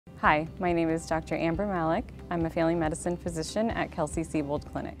Hi, my name is Dr. Malik. I'm a family medicine physician at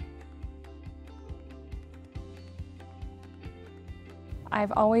Kelsey-Seybold Clinic.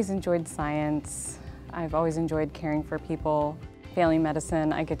 I've always enjoyed science. I've always enjoyed caring for people. Family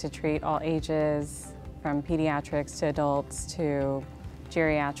medicine, I get to treat all ages, from pediatrics to adults to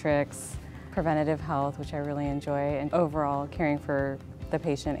geriatrics, preventative health, which I really enjoy, and overall caring for the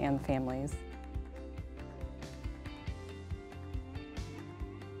patient and the families.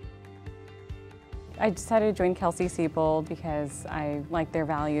 I decided to join Kelsey-Seybold because I like their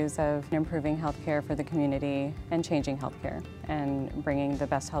values of improving healthcare for the community and changing healthcare and bringing the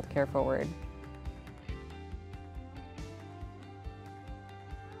best healthcare forward.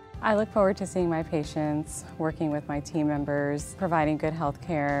 I look forward to seeing my patients, working with my team members, providing good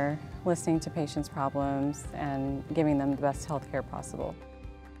healthcare, listening to patients' problems, and giving them the best healthcare possible.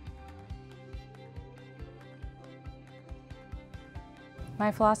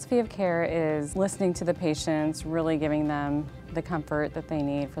 My philosophy of care is listening to the patients, really giving them the comfort that they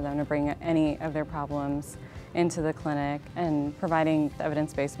need for them to bring any of their problems into the clinic, and providing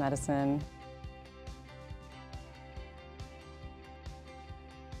evidence-based medicine.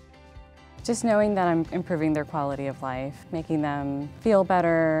 Just knowing that I'm improving their quality of life, making them feel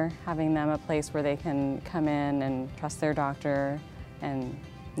better, having them a place where they can come in and trust their doctor and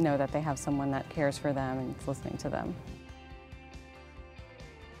know that they have someone that cares for them and is listening to them.